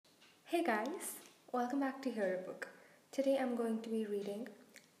Hey guys, welcome back to Hear a Book. Today I'm going to be reading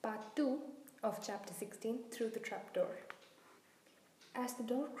part 2 of chapter 16, Through the Trapdoor. As the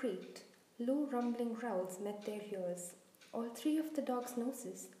door creaked, low rumbling growls met their ears. All three of the dogs'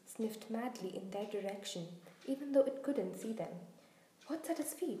 noses sniffed madly in their direction, even though it couldn't see them. "What's at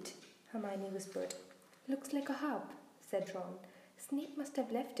his feet?" Hermione whispered. "Looks like a harp," said Ron. "Snape must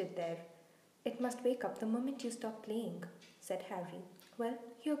have left it there." "It must wake up the moment you stop playing," said Harry. "Well,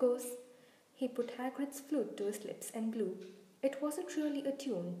 here goes." He put Hagrid's flute to his lips and blew. It wasn't really a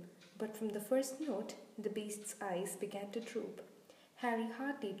tune, but from the first note, the beast's eyes began to droop. Harry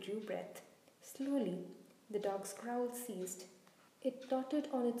hardly drew breath. Slowly, the dog's growl ceased. It tottered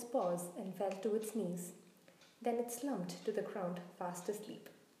on its paws and fell to its knees. Then it slumped to the ground, fast asleep.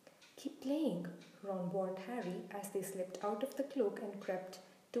 "Keep playing," Ron warned Harry as they slipped out of the cloak and crept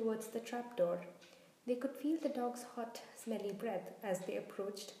towards the trapdoor. They could feel the dog's hot, smelly breath as they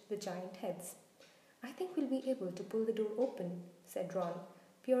approached the giant heads. "I think we'll be able to pull the door open," said Ron,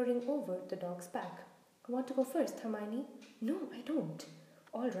 peering over the dog's back. "Want to go first, Hermione?" "No, I don't."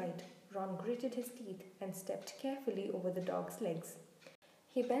 "All right." Ron gritted his teeth and stepped carefully over the dog's legs.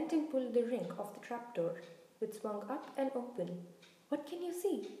 He bent and pulled the ring of the trapdoor. It swung up and open. "What can you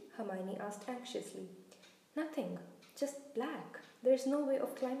see?" Hermione asked anxiously. "Nothing. Just black. There's no way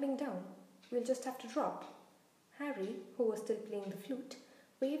of climbing down. We'll just have to drop." Harry, who was still playing the flute,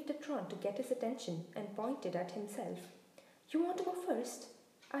 waved at Ron to get his attention and pointed at himself. "You want to go first?"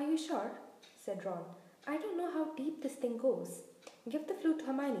 "Are you sure?" said Ron. "I don't know how deep this thing goes. Give the flute to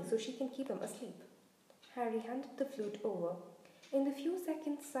Hermione so she can keep him asleep." Harry handed the flute over. In the few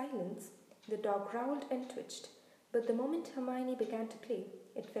seconds' silence, the dog growled and twitched, but the moment Hermione began to play,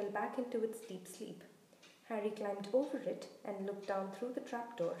 it fell back into its deep sleep. Harry climbed over it and looked down through the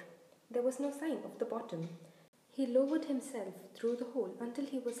trapdoor. There was no sign of the bottom. He lowered himself through the hole until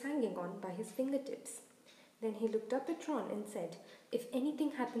he was hanging on by his fingertips. Then he looked up at Ron and said, "If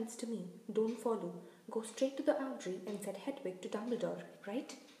anything happens to me, don't follow. Go straight to the Owlry and said Hedwig to Dumbledore,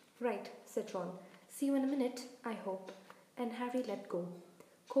 right?" "Right," said Ron. "See you in a minute, I hope." And Harry let go.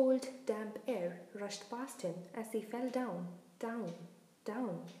 Cold, damp air rushed past him as he fell down, down,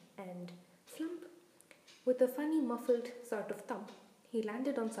 down, and flump. With a funny muffled sort of thump, he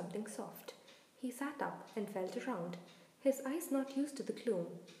landed on something soft. He sat up and felt around, his eyes not used to the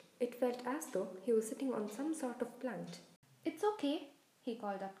gloom. It felt as though he was sitting on some sort of plant. "It's okay," he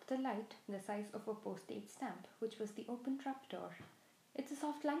called up to the light the size of a postage stamp, which was the open trapdoor. "It's a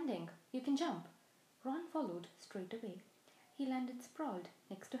soft landing. You can jump." Ron followed straight away. He landed sprawled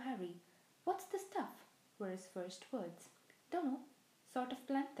next to Harry. "What's the stuff?" were his first words. "Dunno. Sort of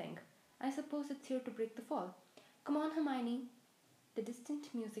plant thing. I suppose it's here to break the fall. Come on, Hermione." The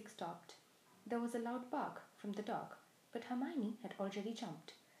distant music stopped. There was a loud bark from the dog, but Hermione had already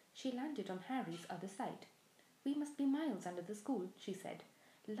jumped. She landed on Harry's other side. "We must be miles under the school," she said.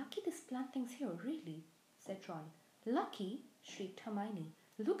 "Lucky this plant thing's here, really," said Ron. "Lucky?" shrieked Hermione.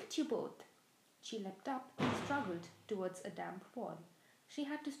 "Look at you both." She leapt up and struggled towards a damp wall. She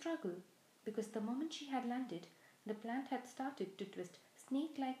had to struggle because the moment she had landed, the plant had started to twist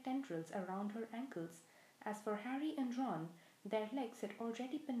snake-like tendrils around her ankles. As for Harry and Ron, their legs had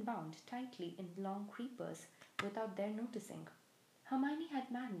already been bound tightly in long creepers without their noticing. Hermione had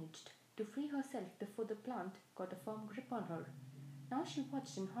managed to free herself before the plant got a firm grip on her. Now she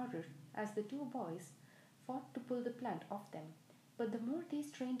watched in horror as the two boys fought to pull the plant off them. But the more they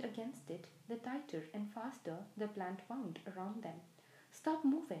strained against it, the tighter and faster the plant wound around them. "Stop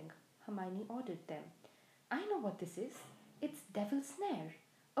moving," Hermione ordered them. "I know what this is. It's Devil's Snare."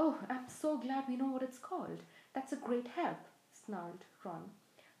 "Oh, I'm so glad we know what it's called. That's a great help," snarled Ron,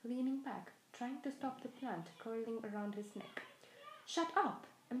 leaning back, trying to stop the plant curling around his neck. "Shut up!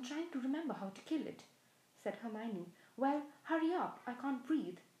 I'm trying to remember how to kill it," said Hermione. "Well, hurry up, I can't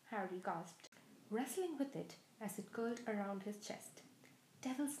breathe," Harry gasped, wrestling with it as it curled around his chest.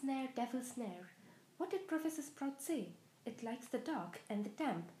 "Devil's Snare, Devil's Snare. What did Professor Sprout say? It likes the dark and the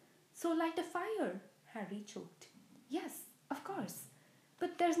damp. So light a fire," Harry choked. "Yes, of course.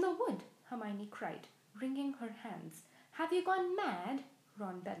 But there's no wood," Hermione cried, wringing her hands. "Have you gone mad?"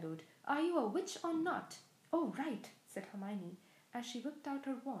 Ron bellowed. "Are you a witch or not?" "Oh, right," said Hermione, as she whipped out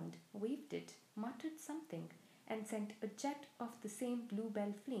her wand, waved it, muttered something, and sent a jet of the same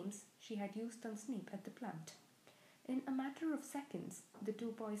bluebell flames she had used on Snape at the plant. In a matter of seconds, the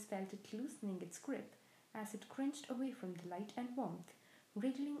two boys felt it loosening its grip as it cringed away from the light and warmth,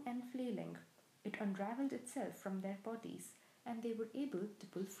 wriggling and flailing. It unravelled itself from their bodies, and they were able to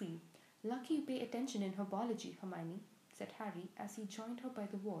pull free. "Lucky you pay attention in herbology, Hermione," said Harry as he joined her by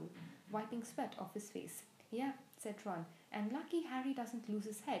the wall, wiping sweat off his face. Yeah, said Ron, and lucky Harry doesn't lose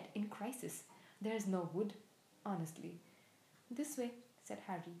his head in crisis. There's no wood, honestly. This way, said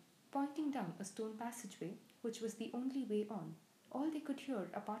Harry, pointing down a stone passageway which was the only way on. All they could hear,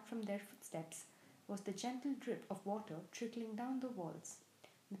 apart from their footsteps, was the gentle drip of water trickling down the walls.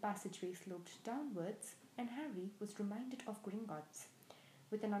 The passageway sloped downwards, and Harry was reminded of Gringotts.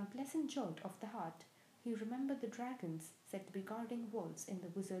 With an unpleasant jolt of the heart, he remembered the dragons said to be guarding walls in the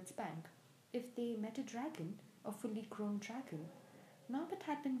wizard's bank. If they met a dragon, a fully grown dragon, Norbert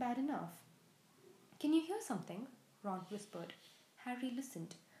had been bad enough. Can you hear something? Ron whispered. Harry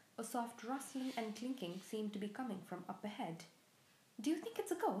listened. A soft rustling and clinking seemed to be coming from up ahead. Do you think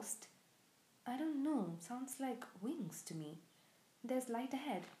it's a ghost? I don't know. Sounds like wings to me. There's light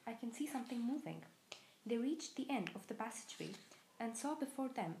ahead. I can see something moving. They reached the end of the passageway and saw before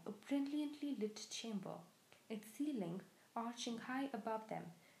them a brilliantly lit chamber, its ceiling arching high above them.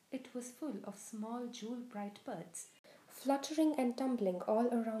 It was full of small jewel-bright birds, fluttering and tumbling all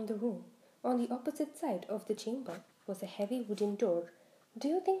around the room. On the opposite side of the chamber was a heavy wooden door. Do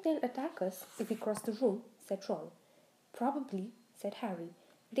you think they'll attack us if we cross the room? Said Ron. Probably, said Harry.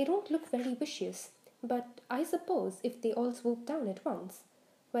 They don't look very vicious, but I suppose if they all swoop down at once,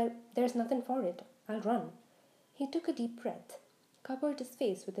 well, there's nothing for it. I'll run. He took a deep breath, covered his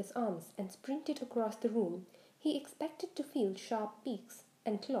face with his arms, and sprinted across the room. He expected to feel sharp beaks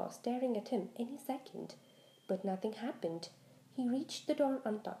and claws staring at him any second, but nothing happened. He reached the door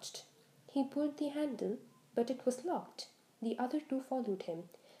untouched. He pulled the handle, but it was locked. The other two followed him.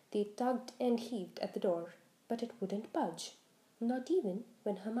 They tugged and heaved at the door, but it wouldn't budge. Not even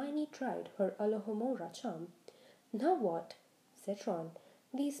when Hermione tried her Alohomora charm. Now what? Said Ron.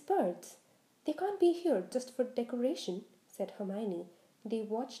 These birds. They can't be here just for decoration, said Hermione. They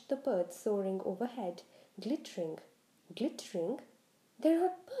watched the birds soaring overhead, glittering. Glittering? They're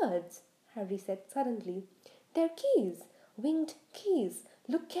not birds, Harry said suddenly. They're keys, winged keys.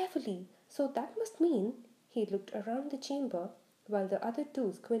 Look carefully. So that must mean... He looked around the chamber while the other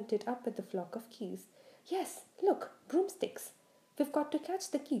two squinted up at the flock of keys. Yes, look, broomsticks. We've got to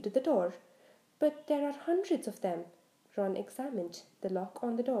catch the key to the door. But there are hundreds of them. Ron examined the lock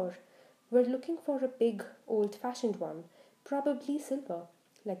on the door. We're looking for a big, old-fashioned one, probably silver,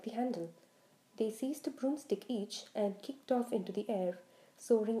 like the handle. They seized a broomstick each and kicked off into the air,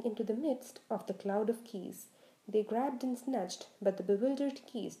 soaring into the midst of the cloud of keys. They grabbed and snatched, but the bewildered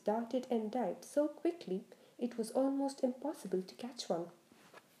keys darted and dived so quickly it was almost impossible to catch one.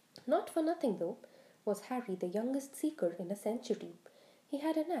 Not for nothing, though, was Harry the youngest seeker in a century. He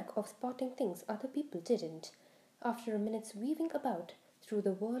had a knack of spotting things other people didn't. After a minute's weaving about through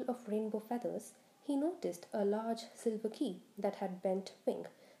the whirl of rainbow feathers, he noticed a large silver key that had bent wing,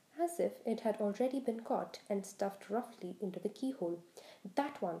 as if it had already been caught and stuffed roughly into the keyhole.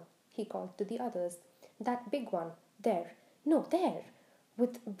 That one, he called to the others. That big one. There. No, there.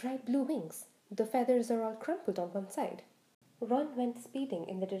 With bright blue wings. The feathers are all crumpled on one side. Ron went speeding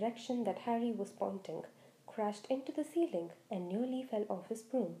in the direction that Harry was pointing, crashed into the ceiling, and nearly fell off his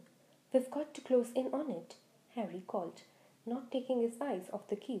broom. We've got to close in on it, Harry called, not taking his eyes off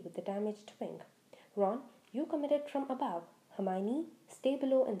the key with the damaged wing. Ron, you come at it from above. Hermione, stay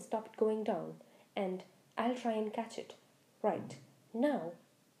below and stop it going down. And I'll try and catch it. Right. Now.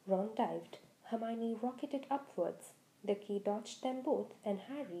 Ron dived. Hermione rocketed upwards. The key dodged them both, and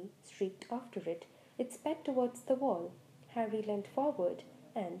Harry streaked after it. It sped towards the wall. Harry leant forward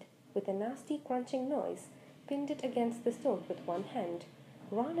and, with a nasty crunching noise, pinned it against the stone with one hand.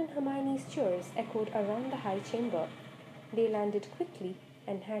 Ron and Hermione's cheers echoed around the high chamber. They landed quickly,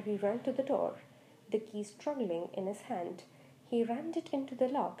 and Harry ran to the door, the key struggling in his hand. He rammed it into the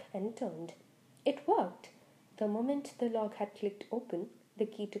lock and turned. It worked! The moment the lock had clicked open, the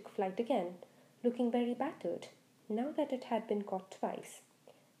key took flight again, looking very battered, now that it had been caught twice.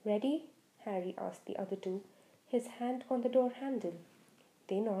 Ready? Harry asked the other two, his hand on the door handle.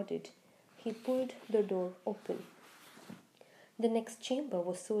 They nodded. He pulled the door open. The next chamber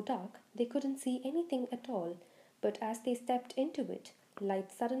was so dark they couldn't see anything at all, but as they stepped into it,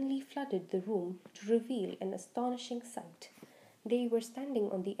 light suddenly flooded the room to reveal an astonishing sight. They were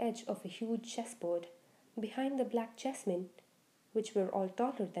standing on the edge of a huge chessboard. Behind the black chessmen, which were all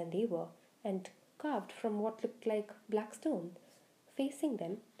taller than they were, and carved from what looked like black stone. Facing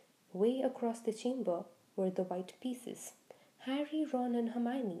them, way across the chamber, were the white pieces. Harry, Ron, and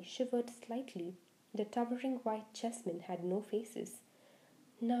Hermione shivered slightly. The towering white chessmen had no faces.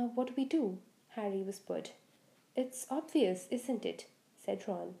 Now what do we do? Harry whispered. It's obvious, isn't it? Said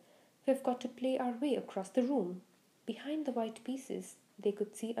Ron. We've got to play our way across the room. Behind the white pieces, they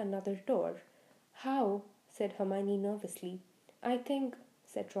could see another door. How? Said Hermione nervously. I think,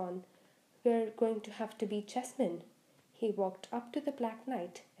 said Ron, We're going to have to be chessmen." He walked up to the Black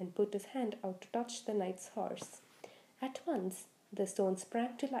Knight and put his hand out to touch the knight's horse. At once, the stone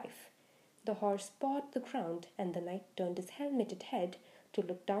sprang to life. The horse pawed the ground, and the knight turned his helmeted head to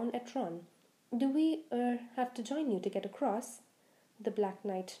look down at Ron. "Do we have to join you to get across?" The Black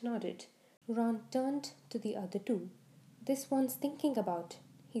Knight nodded. Ron turned to the other two. "This one's thinking about,"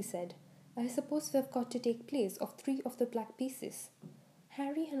 he said. "I suppose we've got to take place of 3 of the black pieces."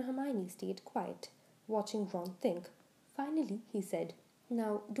 Harry and Hermione stayed quiet, watching Ron think. Finally, he said,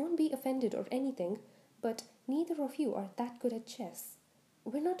 "Now, don't be offended or anything, but neither of you are that good at chess."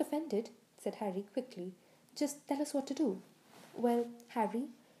 "We're not offended," said Harry quickly. "Just tell us what to do." "Well, Harry,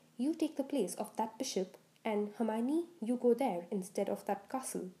 you take the place of that bishop, and Hermione, you go there instead of that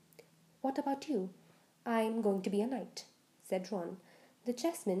castle." "What about you?" "I'm going to be a knight," said Ron. The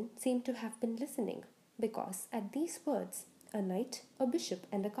chessmen seemed to have been listening, because at these words, a knight, a bishop,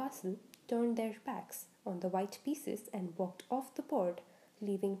 and a castle turned their backs on the white pieces and walked off the board,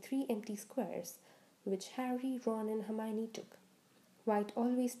 leaving 3 empty squares, which Harry, Ron, and Hermione took. "White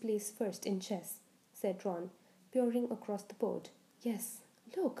always plays first in chess," said Ron, peering across the board. "Yes,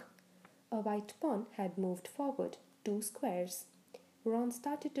 look!" A white pawn had moved forward 2 squares. Ron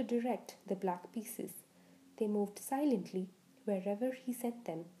started to direct the black pieces. They moved silently wherever he sent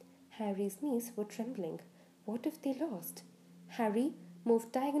them. Harry's knees were trembling. What if they lost? "Harry,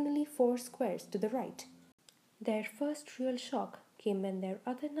 moved diagonally 4 squares to the right." Their first real shock came when their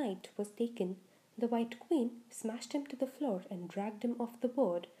other knight was taken. The White Queen smashed him to the floor and dragged him off the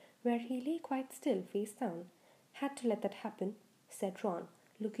board, where he lay quite still, face down. "Had to let that happen," said Ron,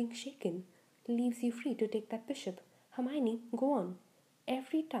 looking shaken. "Leaves you free to take that bishop. Hermione, go on."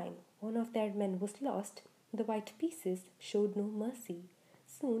 Every time one of their men was lost, the white pieces showed no mercy.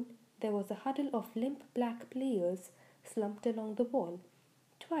 Soon there was a huddle of limp black players slumped along the wall.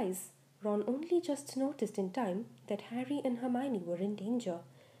 Twice Ron only just noticed in time that Harry and Hermione were in danger.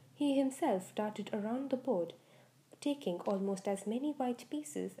 He himself darted around the board, taking almost as many white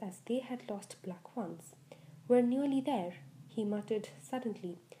pieces as they had lost black ones. "We're nearly there," he muttered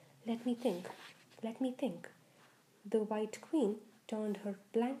suddenly. Let me think." The White Queen turned her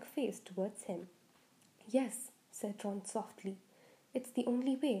blank face towards him. "Yes," said Ron softly. "It's the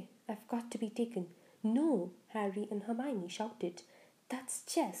only way. I've got to be taken." "No!" Harry and Hermione shouted. "That's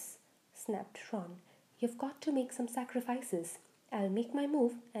chess," snapped Ron. "You've got to make some sacrifices. I'll make my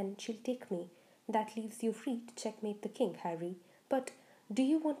move and she'll take me. That leaves you free to checkmate the king, Harry. But do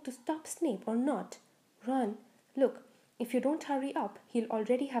you want to stop Snape or not? Ron, look, if you don't hurry up, he'll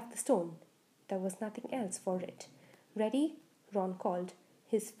already have the stone." There was nothing else for it. "Ready?" Ron called,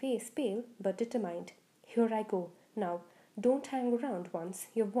 his face pale but determined. "Here I go. Now, don't hang around once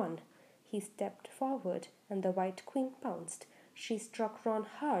you've won." He stepped forward, and the White Queen pounced. She struck Ron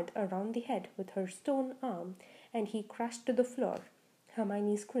hard around the head with her stone arm, and he crashed to the floor.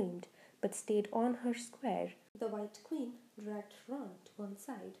 Hermione screamed, but stayed on her square. The White Queen dragged Ron to one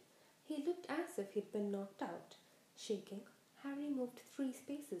side. He looked as if he'd been knocked out. Shaking, Harry moved 3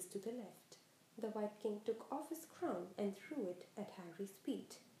 spaces to the left. The White King took off his crown and threw it at Harry's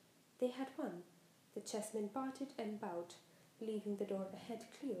feet. They had won. The chessmen parted and bowed, leaving the door ahead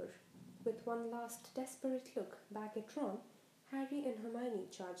clear. With one last desperate look back at Ron, Harry and Hermione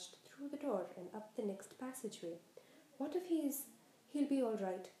charged through the door and up the next passageway. "What if he'll be all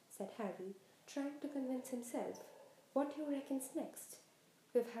right," said Harry, trying to convince himself. "What do you reckon's next?"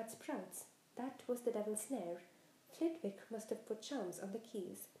 "We've had sprouts. That was the devil's snare. Flitwick must have put charms on the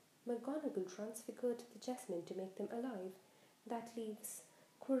keys. McGonagall transfigured the chessmen to make them alive. That leaves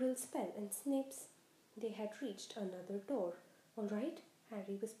Quirrell's spell and Snape's." They had reached another door. "All right,"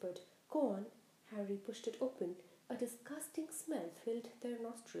 Harry whispered. "Go on." Harry pushed it open. A disgusting smell filled their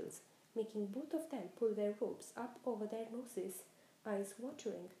nostrils, making both of them pull their robes up over their noses. Eyes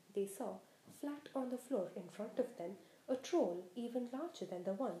watering, they saw, flat on the floor in front of them, a troll even larger than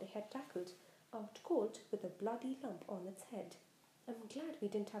the one they had tackled, out cold with a bloody lump on its head. "I'm glad we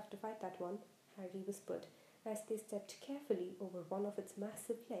didn't have to fight that one," Harry whispered, as they stepped carefully over one of its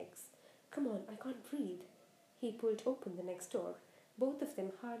massive legs. "Come on, I can't breathe." He pulled open the next door, both of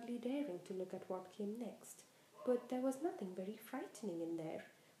them hardly daring to look at what came next. But there was nothing very frightening in there,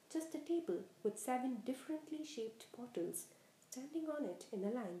 just a table with 7 differently shaped bottles standing on it in a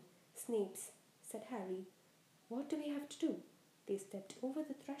line. "Snape's," said Harry. "What do we have to do?" They stepped over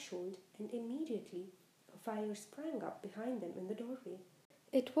the threshold, and immediately a fire sprang up behind them in the doorway.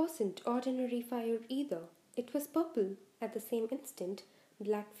 It wasn't ordinary fire either. It was purple. At the same instant,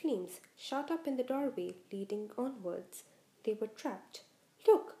 black flames shot up in the doorway, leading onwards. They were trapped.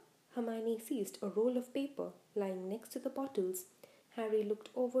 "Look!" Hermione seized a roll of paper lying next to the bottles. Harry looked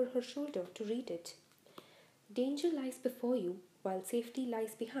over her shoulder to read it. Danger lies before you, while safety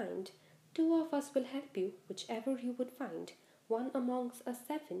lies behind. Two of us will help you, whichever you would find. One amongst us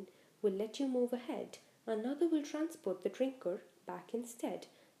 7 will let you move ahead. Another will transport the drinker back instead.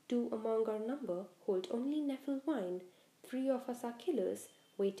 2 among our number hold only Neville wine. 3 of us are killers,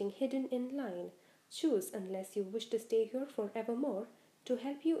 waiting hidden in line. Choose unless you wish to stay here forevermore. To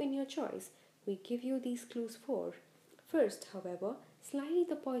help you in your choice, we give you these clues 4. First, however, slyly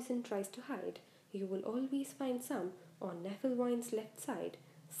the poison tries to hide. You will always find some on Neville Wine's left side.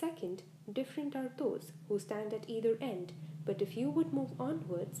 Second, different are those who stand at either end, but if you would move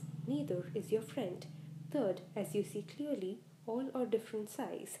onwards, neither is your friend. Third, as you see clearly, all are different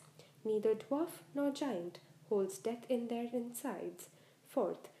size. Neither dwarf nor giant holds death in their insides.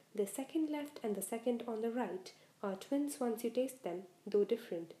 Fourth, the second left and the second on the right are twins once you taste them, though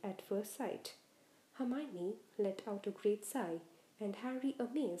different at first sight. Hermione let out a great sigh, and Harry,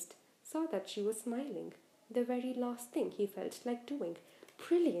 amazed, saw that she was smiling, the very last thing he felt like doing.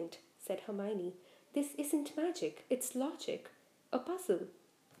 Brilliant, said Hermione. This isn't magic, it's logic. A puzzle.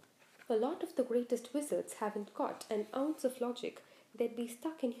 A lot of the greatest wizards haven't got an ounce of logic. They'd be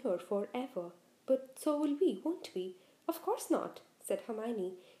stuck in here forever. But so will we, won't we? Of course not, said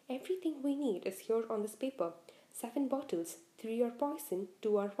Hermione. Everything we need is here on this paper. 7 bottles, 3 are poison,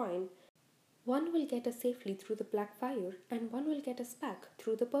 2 are wine. One will get us safely through the black fire, and one will get us back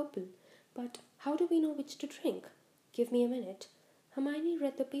through the purple. But how do we know which to drink? Give me a minute. Hermione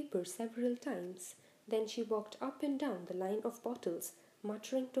read the paper several times. Then she walked up and down the line of bottles,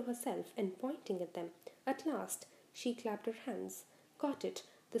 muttering to herself and pointing at them. At last, she clapped her hands. Got it.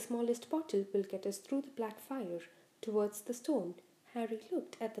 The smallest bottle will get us through the black fire. Towards the stone. Harry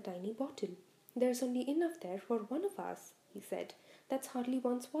looked at the tiny bottle. There's only enough there for one of us, he said. That's hardly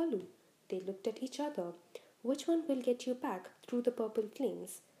one swallow. They looked at each other. Which one will get you back through the purple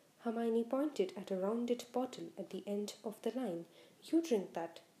flames? Hermione pointed at a rounded bottle at the end of the line. You drink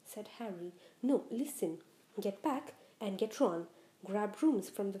that, said Harry. No, listen. Get back and get Ron. Grab rooms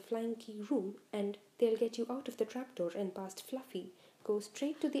from the flying key room and they'll get you out of the trapdoor and past Fluffy. Go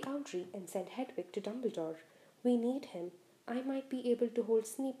straight to the Owlry and send Hedwig to Dumbledore. We need him. I might be able to hold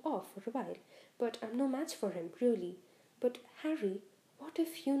Snape off for a while, but I'm no match for him, really. But Harry, what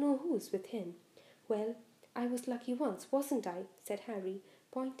if you know who's with him? Well, I was lucky once, wasn't I? Said Harry,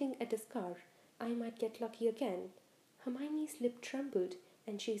 pointing at a scar. I might get lucky again. Hermione's lip trembled,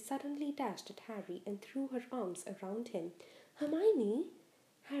 and she suddenly dashed at Harry and threw her arms around him. Hermione?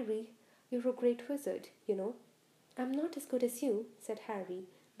 Harry, you're a great wizard, you know. I'm not as good as you, said Harry,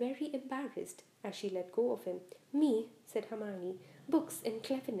 very embarrassed as she let go of him. Me, said Hermione, books and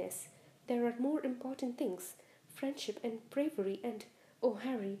cleverness. There are more important things, friendship and bravery and... Oh,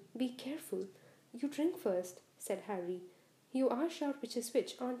 Harry, be careful. You drink first, said Harry. You are sure which is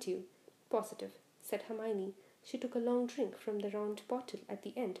which, aren't you? Positive, said Hermione. She took a long drink from the round bottle at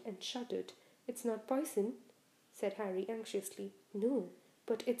the end and shuddered. It's not poison, said Harry anxiously. No,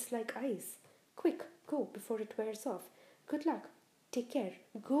 but it's like ice. Quick, go before it wears off. Good luck. Take care.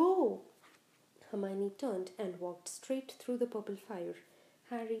 Go! Hermione turned and walked straight through the purple fire.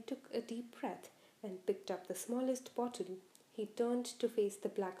 Harry took a deep breath and picked up the smallest bottle. He turned to face the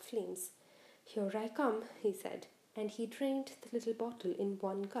black flames. Here I come, he said, and he drained the little bottle in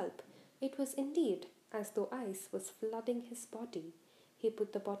one gulp. It was indeed as though ice was flooding his body. He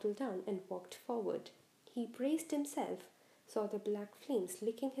put the bottle down and walked forward. He braced himself, saw the black flames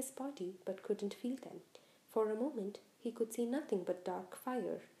licking his body, but couldn't feel them. For a moment, he could see nothing but dark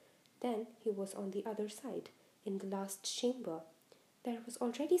fire. Then he was on the other side, in the last chamber. There was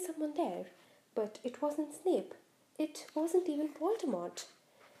already someone there, but it wasn't Snape. It wasn't even Voldemort.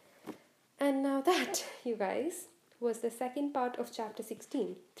 And now that, you guys, was the second part of chapter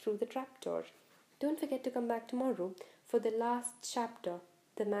 16, Through the Trapdoor. Don't forget to come back tomorrow for the last chapter,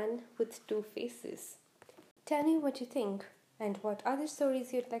 The Man with Two Faces. Tell me what you think and what other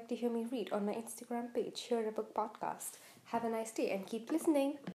stories you'd like to hear me read on my Instagram page, Hear a Book Podcast. Have a nice day and keep listening.